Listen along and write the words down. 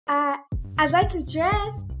I like your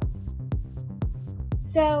dress.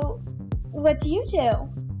 So, what do you do?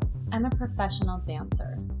 I'm a professional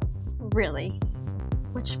dancer. Really?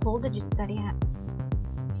 Which school did you study at?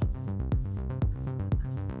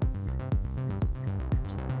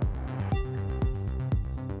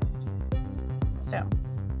 So,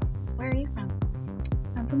 where are you from?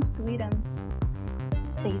 I'm from Sweden.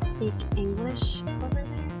 They speak English over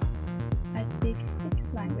there? I speak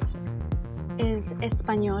 6 languages. Is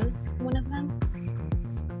Espanol one of them?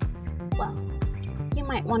 Well, you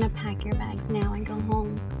might want to pack your bags now and go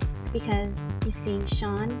home. Because, you see,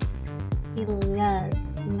 Shawn, he loves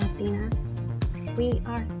Latinas. We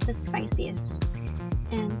are the spiciest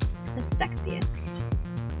and the sexiest.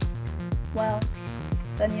 Well,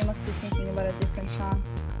 then you must be thinking about a different Shawn.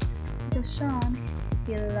 Because Shawn,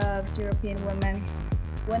 he loves European women.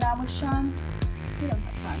 When I'm with Shawn, we don't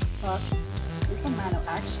have time to talk. He's a man of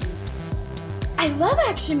action. I love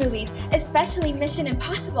action movies, especially Mission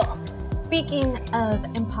Impossible. Speaking of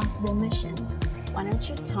impossible missions, why don't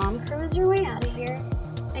you Tom Cruise your way out of here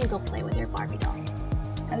and go play with your Barbie dolls?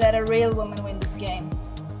 And let a real woman win this game.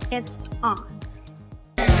 It's on.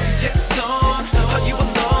 It's on, are you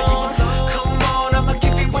alone? Come on, I'ma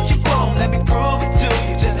give you what you want. Let me prove it to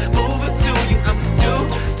you, just move it to you. I'ma do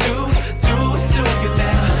it to you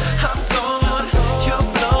now. I'm gone, you're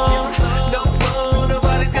blown. No,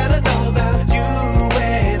 nobody's gotta know about you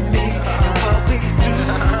and me and what we do.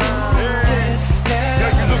 Now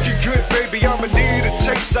you looking good, baby, I'ma need a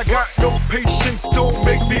taste. I got no patience, don't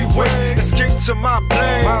make me wait. Escape to my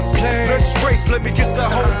plane. Let's race, let me get to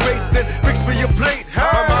home base, then fix me a plate.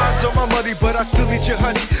 My mind's on my money, but I still need your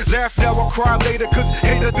honey. Laugh now or cry later, cause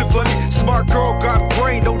ain't nothing funny. Smart girl got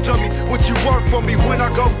brain, don't tell me what you want from me when I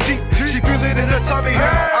go deep. She feel it in her tummy,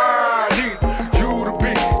 hence I need you to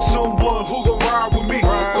be someone who gon' ride with me.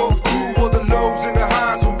 Go through all the lows and the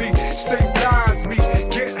highs with me. Stay fly as me,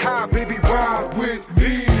 get high, baby, ride with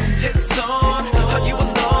me. It's on, are you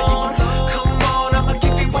alone? Come on, I'ma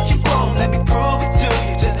give you what you want. Let me prove it to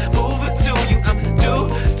you, just move it to you. I'ma do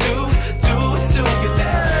it to you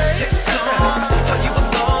now. It's on, are you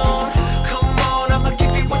alone? Come on, I'ma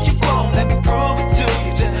give you what you want. Let me prove it to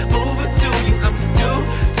you, just move it to you. I'ma do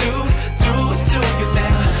it to you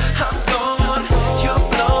now. I'm gone, you're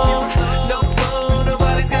blown. No,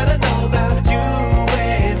 nobody's gotta know about you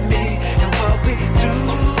and me and what we do.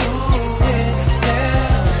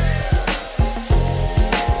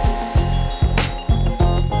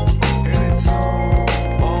 And it's on,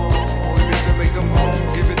 give it to me, come on,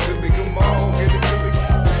 give it to me, come on, give it to me.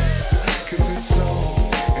 Cause it's on,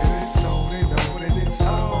 and it's on, and on, and it's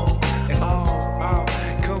on, and on,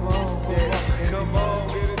 come on, yeah, come on,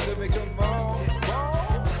 give it to me, come on.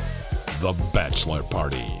 The Bachelor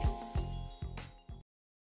Party.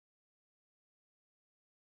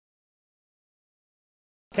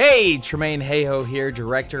 Hey, Tremain Hayhoe here,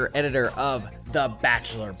 director, editor of The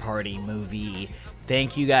Bachelor Party movie.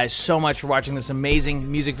 Thank you guys so much for watching this amazing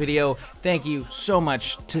music video. Thank you so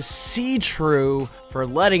much to C-Tru for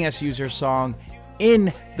letting us use her song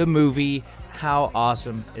in the movie. How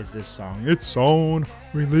awesome is this song? It's on.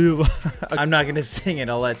 I'm not gonna sing it.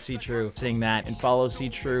 I'll let C-Tru sing that. And follow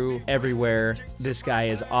C-Tru everywhere. This guy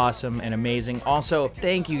is awesome and amazing. Also,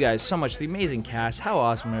 thank you guys so much. The amazing cast. How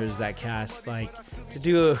awesome is that cast? Like, to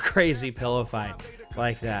do a crazy pillow fight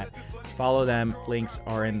like that. Follow them. Links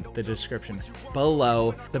are in the description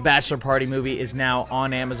below. The Bachelor Party movie is now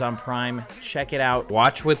on Amazon Prime. Check it out.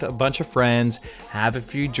 Watch with a bunch of friends. Have a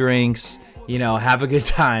few drinks. You know, have a good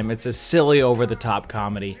time. It's a silly, over-the-top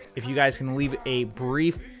comedy. If you guys can leave a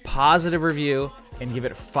brief, positive review and give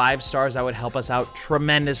it 5 stars, that would help us out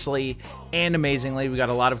tremendously and amazingly. We got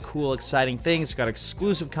a lot of cool, exciting things. We got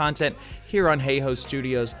exclusive content here on Hayhoe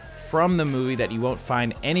Studios from the movie that you won't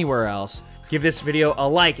find anywhere else. Give this video a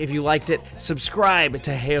like if you liked it. Subscribe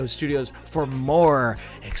to Hayhoe Studios for more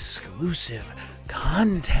exclusive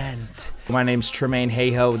content. My name's Tremain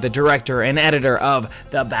Hayhoe, the director and editor of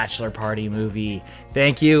The Bachelor Party movie.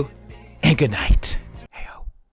 Thank you, and good night.